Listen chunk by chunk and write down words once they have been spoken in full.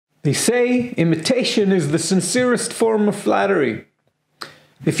They say imitation is the sincerest form of flattery.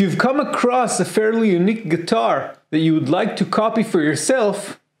 If you've come across a fairly unique guitar that you would like to copy for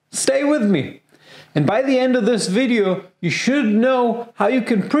yourself, stay with me. And by the end of this video, you should know how you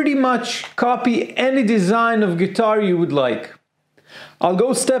can pretty much copy any design of guitar you would like. I'll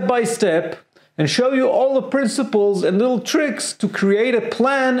go step by step and show you all the principles and little tricks to create a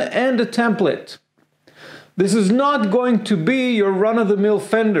plan and a template. This is not going to be your run-of-the-mill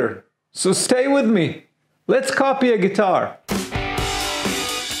Fender, so stay with me. Let's copy a guitar.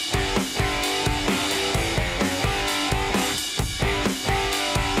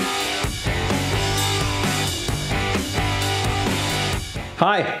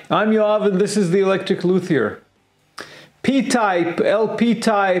 Hi, I'm Yoav and this is the Electric Luthier. P-type,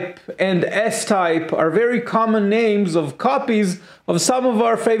 LP-type, and S-type are very common names of copies of some of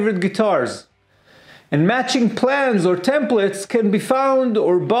our favorite guitars. And matching plans or templates can be found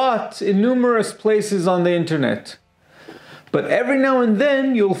or bought in numerous places on the internet. But every now and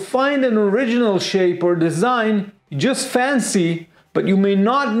then you'll find an original shape or design you just fancy, but you may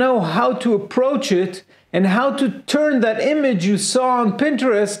not know how to approach it and how to turn that image you saw on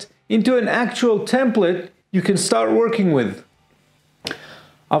Pinterest into an actual template you can start working with.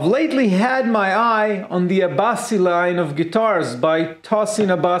 I've lately had my eye on the Abbasi line of guitars by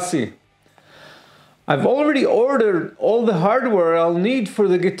Tosin Abbasi. I've already ordered all the hardware I'll need for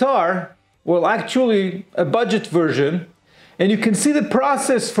the guitar, well actually a budget version, and you can see the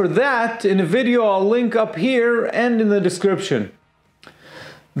process for that in a video I'll link up here and in the description.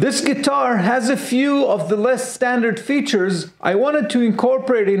 This guitar has a few of the less standard features I wanted to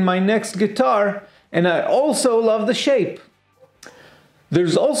incorporate in my next guitar, and I also love the shape.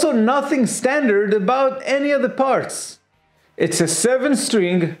 There's also nothing standard about any of the parts. It's a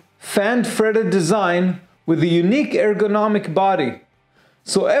 7-string, fan-fretted design with a unique ergonomic body,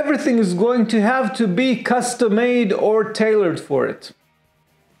 so everything is going to have to be custom-made or tailored for it.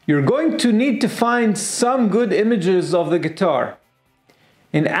 You're going to need to find some good images of the guitar.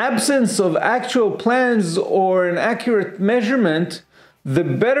 In absence of actual plans or an accurate measurement, the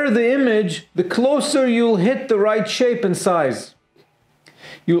better the image, the closer you'll hit the right shape and size.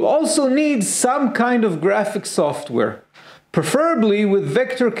 You'll also need some kind of graphic software, preferably with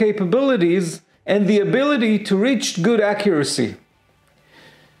vector capabilities and the ability to reach good accuracy.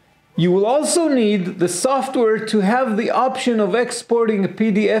 You will also need the software to have the option of exporting a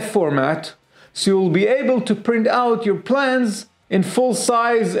PDF format, so you'll be able to print out your plans in full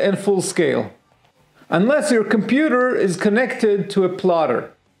size and full scale, unless your computer is connected to a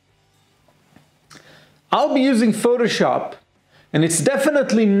plotter. I'll be using Photoshop, and it's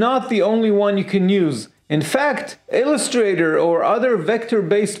definitely not the only one you can use. In fact, Illustrator or other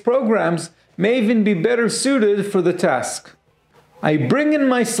vector-based programs may even be better suited for the task. I bring in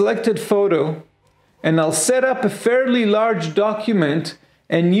my selected photo, and I'll set up a fairly large document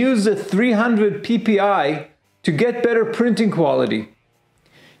and use a 300 ppi to get better printing quality.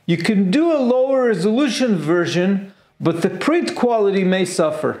 You can do a lower resolution version, but the print quality may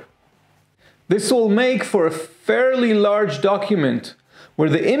suffer. This will make for a fairly large document, where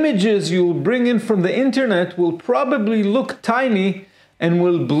the images you'll bring in from the internet will probably look tiny and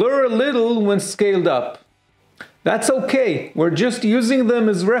will blur a little when scaled up. That's okay, we're just using them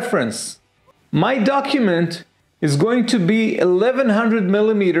as reference. My document is going to be 1100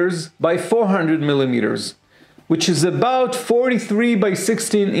 millimeters by 400 millimeters, which is about 43 by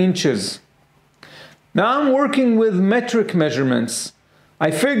 16 inches. Now I'm working with metric measurements.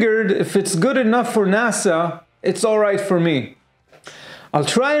 I figured if it's good enough for NASA, it's alright for me. I'll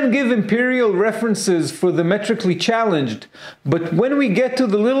try and give imperial references for the metrically challenged, but when we get to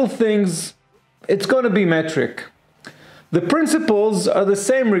the little things, it's going to be metric. The principles are the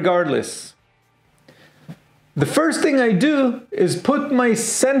same regardless. The first thing I do is put my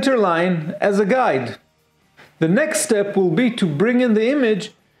center line as a guide. The next step will be to bring in the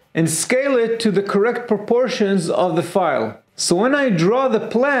image and scale it to the correct proportions of the file. So when I draw the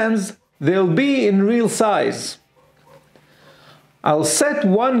plans, they'll be in real size. I'll set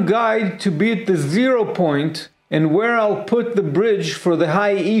one guide to be at the 0 point and where I'll put the bridge for the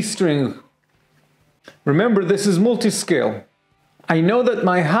high E string. Remember, this is multi-scale. I know that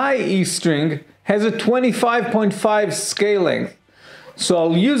my high E string has a 25.5 scale length, so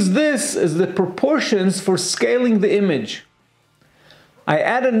I'll use this as the proportions for scaling the image. I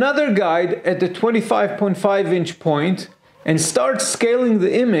add another guide at the 25.5 inch point and start scaling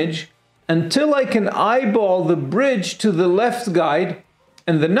the image until I can eyeball the bridge to the left guide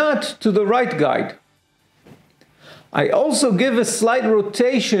and the nut to the right guide. I also give a slight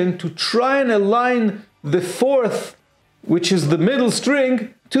rotation to try and align the fourth which is the middle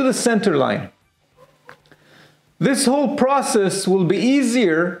string, to the center line. This whole process will be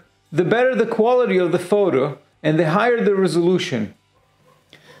easier the better the quality of the photo and the higher the resolution.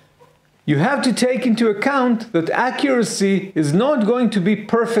 You have to take into account that accuracy is not going to be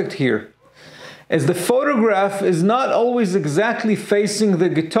perfect here, as the photograph is not always exactly facing the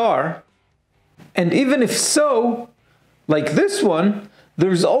guitar, and even if so, like this one,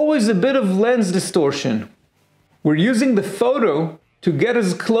 there's always a bit of lens distortion. We're using the photo to get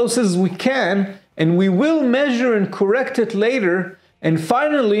as close as we can, and we will measure and correct it later, and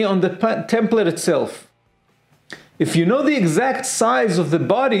finally on the template itself. If you know the exact size of the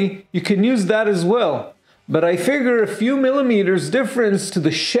body, you can use that as well, but I figure a few millimeters difference to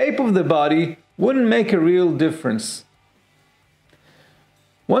the shape of the body wouldn't make a real difference.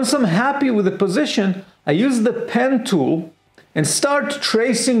 Once I'm happy with the position, I use the pen tool and start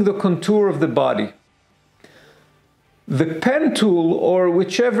tracing the contour of the body. The pen tool, or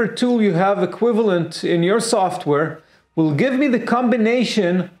whichever tool you have equivalent in your software, will give me the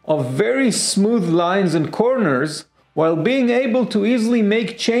combination of very smooth lines and corners while being able to easily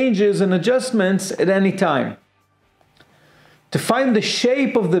make changes and adjustments at any time. To find the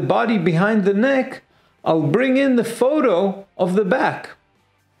shape of the body behind the neck, I'll bring in the photo of the back.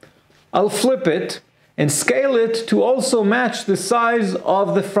 I'll flip it and scale it to also match the size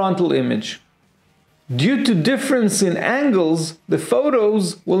of the frontal image. Due to difference in angles, the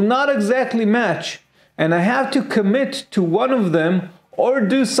photos will not exactly match, and I have to commit to one of them or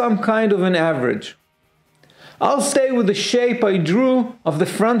do some kind of an average. I'll stay with the shape I drew of the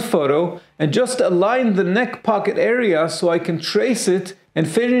front photo and just align the neck pocket area so I can trace it and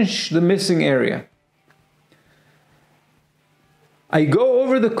finish the missing area. I go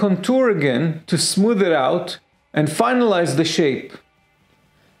over the contour again to smooth it out and finalize the shape.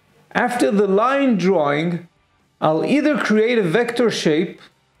 After the line drawing, I'll either create a vector shape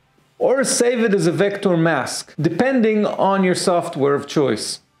or save it as a vector mask, depending on your software of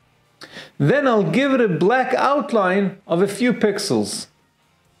choice. Then I'll give it a black outline of a few pixels.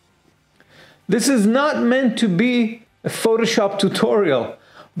 This is not meant to be a Photoshop tutorial,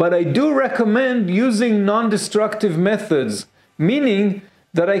 but I do recommend using non-destructive methods, meaning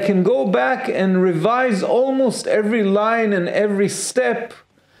that I can go back and revise almost every line and every step,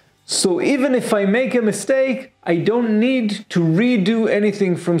 so even if I make a mistake, I don't need to redo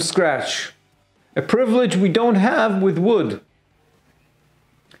anything from scratch. A privilege we don't have with wood.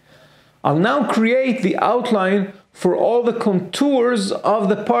 I'll now create the outline for all the contours of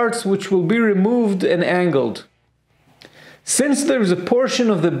the parts which will be removed and angled. Since there's a portion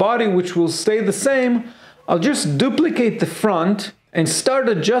of the body which will stay the same, I'll just duplicate the front and start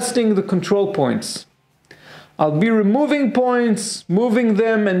adjusting the control points. I'll be removing points, moving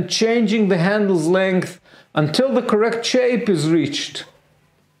them, and changing the handle's length until the correct shape is reached.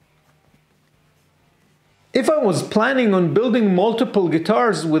 If I was planning on building multiple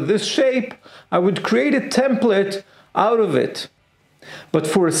guitars with this shape, I would create a template out of it. But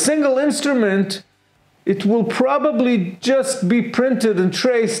for a single instrument, it will probably just be printed and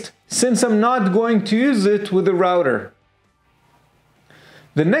traced, since I'm not going to use it with a router.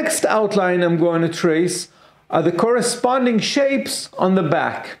 The next outline I'm going to trace are the corresponding shapes on the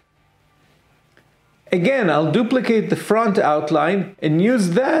back. Again, I'll duplicate the front outline and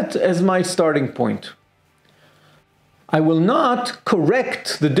use that as my starting point. I will not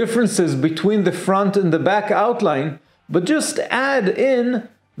correct the differences between the front and the back outline, but just add in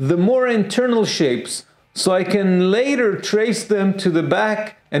the more internal shapes so I can later trace them to the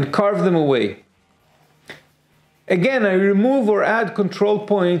back and carve them away. Again, I remove or add control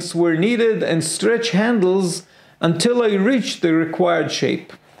points where needed and stretch handles until I reach the required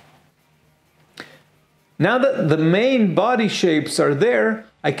shape. Now that the main body shapes are there,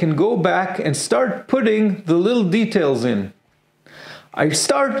 I can go back and start putting the little details in. I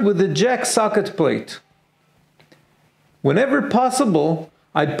start with the jack socket plate. Whenever possible,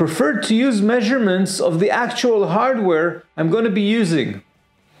 I'd prefer to use measurements of the actual hardware I'm going to be using.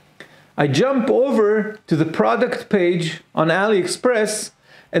 I jump over to the product page on AliExpress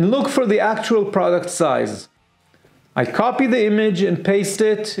and look for the actual product size. I copy the image and paste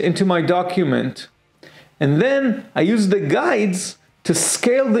it into my document, and then I use the guides to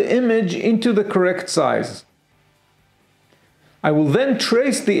scale the image into the correct size. I will then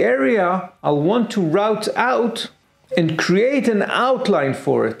trace the area I'll want to route out and create an outline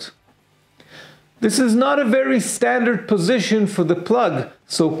for it. This is not a very standard position for the plug,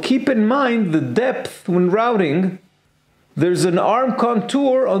 so keep in mind the depth when routing. There's an arm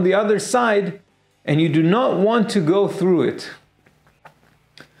contour on the other side, and you do not want to go through it.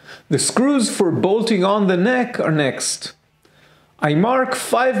 The screws for bolting on the neck are next. I mark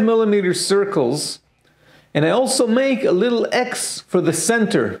 5mm circles, and I also make a little X for the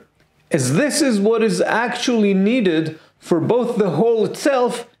center, as this is what is actually needed for both the hole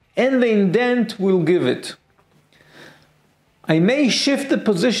itself and the indent we'll give it. I may shift the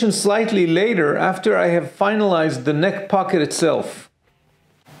position slightly later after I have finalized the neck pocket itself.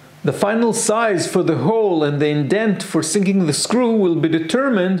 The final size for the hole and the indent for sinking the screw will be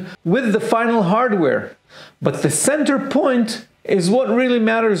determined with the final hardware, but the center point is what really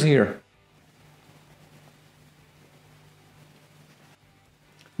matters here.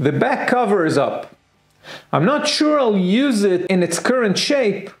 The back cover is up. I'm not sure I'll use it in its current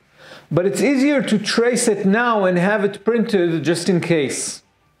shape, but it's easier to trace it now and have it printed just in case.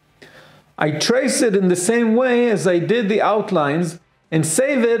 I trace it in the same way as I did the outlines and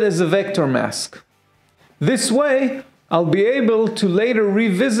save it as a vector mask. This way, I'll be able to later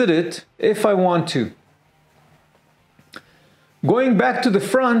revisit it if I want to. Going back to the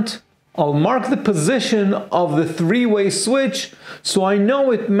front, I'll mark the position of the three-way switch so I know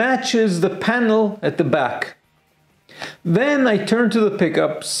it matches the panel at the back. Then I turn to the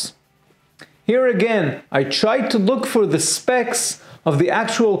pickups. Here again, I try to look for the specs of the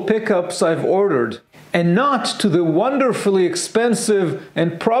actual pickups I've ordered, and not to the wonderfully expensive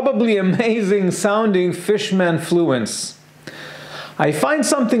and probably amazing sounding Fishman Fluence. I find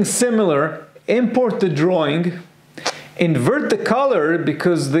something similar, import the drawing, invert the color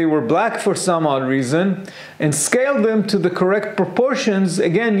because they were black for some odd reason, and scale them to the correct proportions,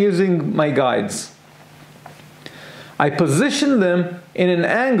 again using my guides. I position them in an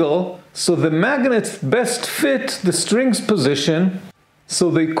angle so the magnets best fit the string's position, so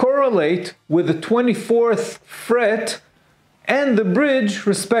they correlate with the 24th fret and the bridge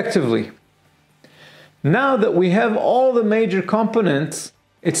respectively. Now that we have all the major components,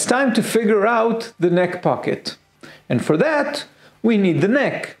 it's time to figure out the neck pocket. And for that, we need the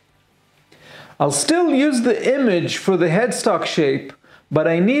neck. I'll still use the image for the headstock shape, but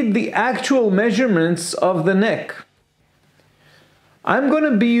I need the actual measurements of the neck. I'm going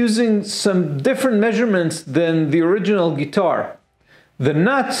to be using some different measurements than the original guitar. The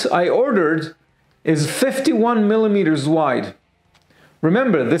nut I ordered is 51mm wide.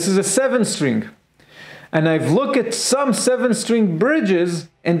 Remember, this is a 7-string. And I've looked at some 7-string bridges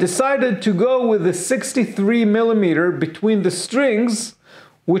and decided to go with a 63mm between the strings,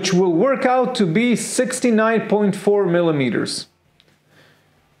 which will work out to be 69.4mm.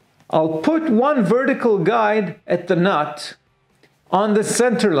 I'll put one vertical guide at the nut on the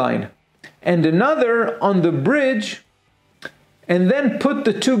center line and another on the bridge, and then put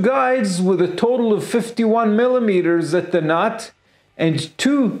the two guides with a total of 51mm at the nut and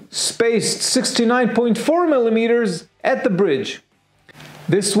two spaced 69.4mm at the bridge.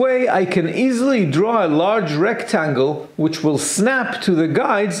 This way I can easily draw a large rectangle which will snap to the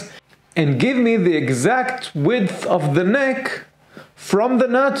guides and give me the exact width of the neck from the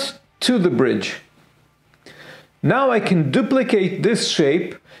nut to the bridge. Now I can duplicate this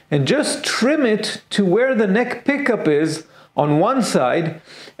shape and just trim it to where the neck pickup is on one side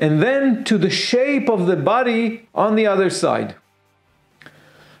and then to the shape of the body on the other side.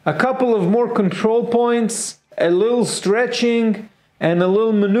 A couple of more control points, a little stretching, and a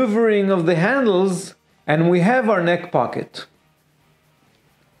little maneuvering of the handles, and we have our neck pocket.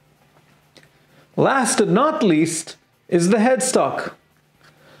 Last but not least is the headstock.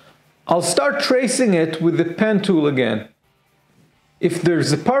 I'll start tracing it with the pen tool again. If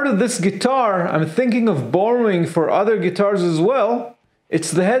there's a part of this guitar I'm thinking of borrowing for other guitars as well,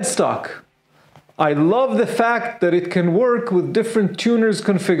 it's the headstock. I love the fact that it can work with different tuners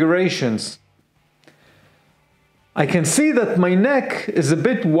configurations. I can see that my neck is a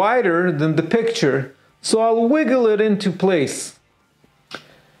bit wider than the picture, so I'll wiggle it into place.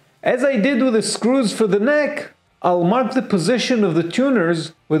 As I did with the screws for the neck, I'll mark the position of the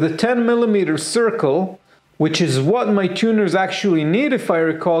tuners with a 10mm circle, which is what my tuners actually need if I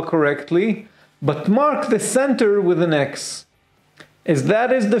recall correctly, but mark the center with an X, as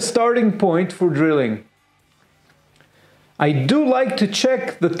that is the starting point for drilling. I do like to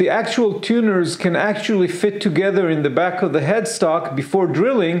check that the actual tuners can actually fit together in the back of the headstock before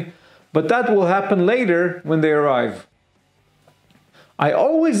drilling, but that will happen later when they arrive. I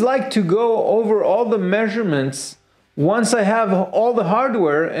always like to go over all the measurements once I have all the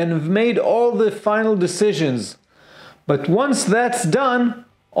hardware and have made all the final decisions. But once that's done,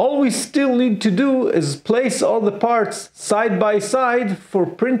 all we still need to do is place all the parts side by side for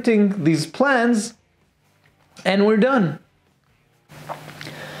printing these plans, and we're done.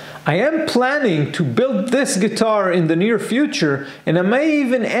 I am planning to build this guitar in the near future, and I may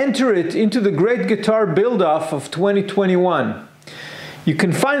even enter it into the Great Guitar Build-Off of 2021. You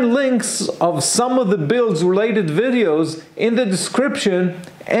can find links of some of the builds related videos in the description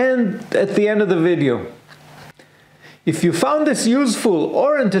and at the end of the video. If you found this useful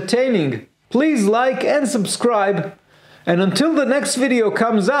or entertaining, please like and subscribe. And until the next video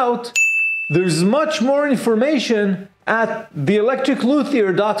comes out, there's much more information at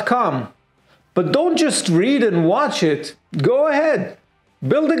theelectricluthier.com. But don't just read and watch it. Go ahead,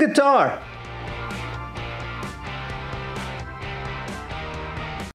 build a guitar.